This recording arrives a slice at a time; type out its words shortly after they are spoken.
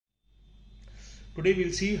Today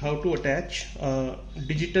we'll see how to attach a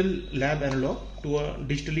digital lab analog to a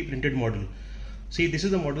digitally printed model. See, this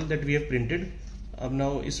is the model that we have printed.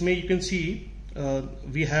 Now isme you can see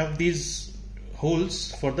we have these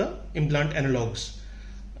holes for the implant analogs,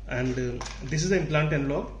 and this is the implant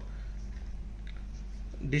analog,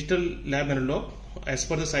 digital lab analog. As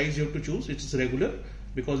per the size you have to choose, it is regular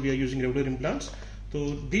because we are using regular implants.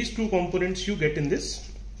 So these two components you get in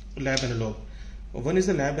this lab analog. One is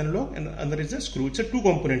the lab analog and another is the screw. It's a two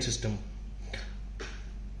component system.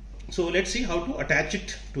 So let's see how to attach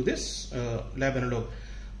it to this lab analog.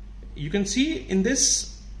 You can see in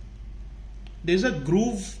this there's a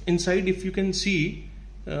groove inside. If you can see,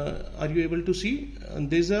 are you able to see?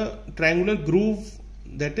 There's a triangular groove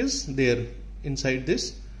that is there inside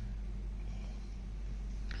this.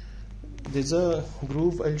 There's a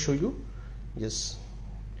groove, I'll show you. Yes,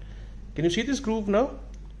 can you see this groove now?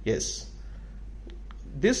 Yes,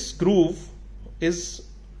 this groove is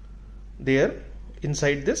there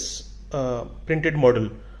inside this printed model.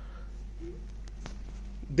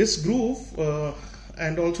 This groove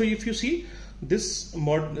and also if you see this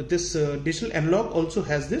digital analog also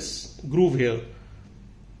has this groove here.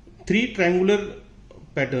 Three triangular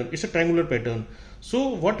pattern. It's a triangular pattern. So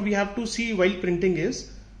what we have to see while printing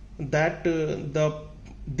is that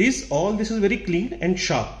all this is very clean and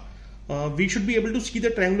sharp. We should be able to see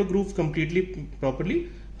the triangular groove completely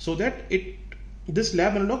properly, so that this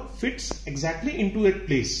lab analog fits exactly into its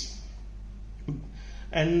place,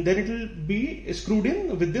 and then it will be screwed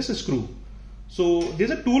in with this screw. So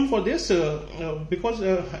there's a tool for this because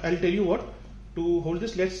I'll tell you what, to hold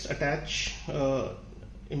this, let's attach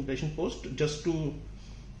impression post just to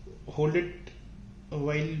hold it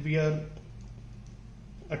while we are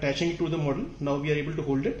attaching it to the model. Now we are able to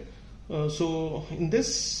hold it. So in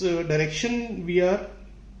this direction we are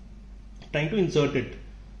trying to insert it,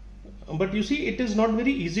 but you see it is not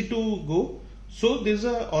very easy to go. So there's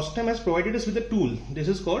Ostem has provided us with a tool. This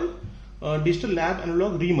is called digital lab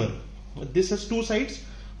analog reamer. This has two sides.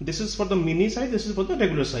 This is for the mini side, this is for the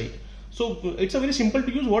regular side. So it's a very simple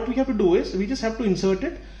to use. What we have to do is we just have to insert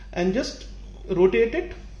it and just rotate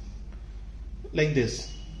it like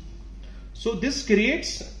this. So this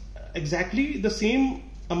creates exactly the same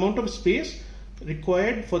amount of space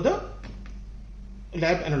required for the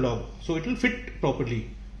lab analog, so it will fit properly.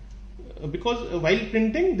 Because while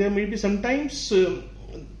printing there may be sometimes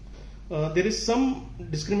there is some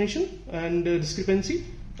discrimination and discrepancy,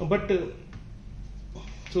 but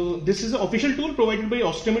so this is an official tool provided by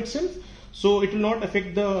Ostem itself, so it will not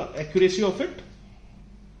affect the accuracy of it.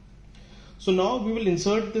 So now we will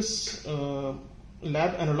insert this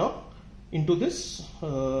lab analog into this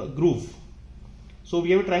groove. So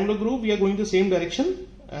we have a triangular groove. We are going the same direction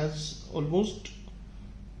as almost.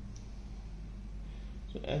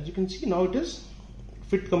 So as you can see, now it is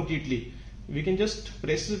fit completely. We can just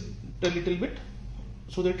press it a little bit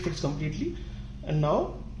so that it fits completely. And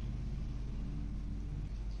now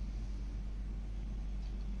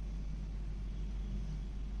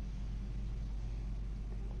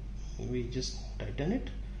we just tighten it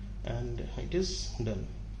and it is done.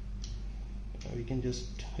 We can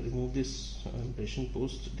just remove this impression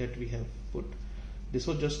post that we have put. This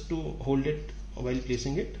was just to hold it while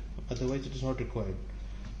placing it, otherwise it is not required.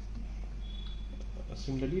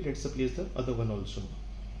 Similarly, let's place the other one also.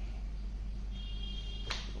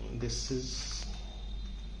 This is,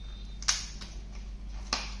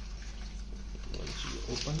 once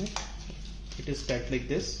you open it, it is tight like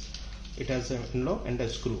this. It has an analog and a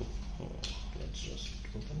screw. Let's just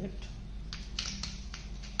open it.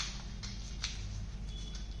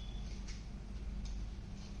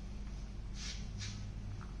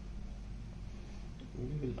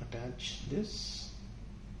 We will attach this,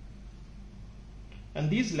 and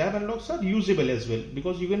these lab analogs are usable as well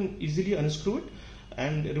because you can easily unscrew it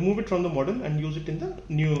and remove it from the model and use it in the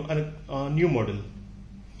new model.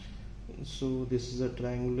 So this is a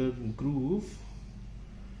triangular groove,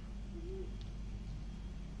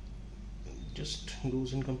 just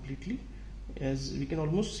goes in completely. As we can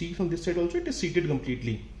almost see from this side also, it is seated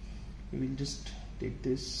completely. We will just take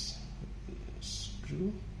this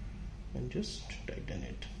screw and just tighten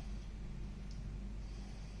it.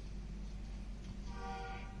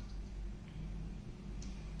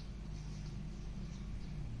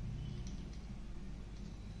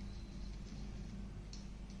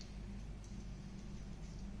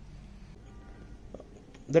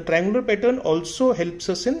 The triangular pattern also helps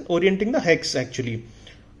us in orienting the hex actually,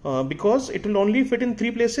 because it will only fit in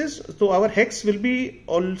three places. So our hex will be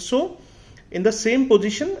also in the same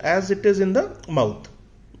position as it is in the mouth.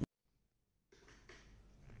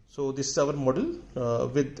 So this is our model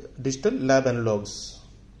with digital lab analogs.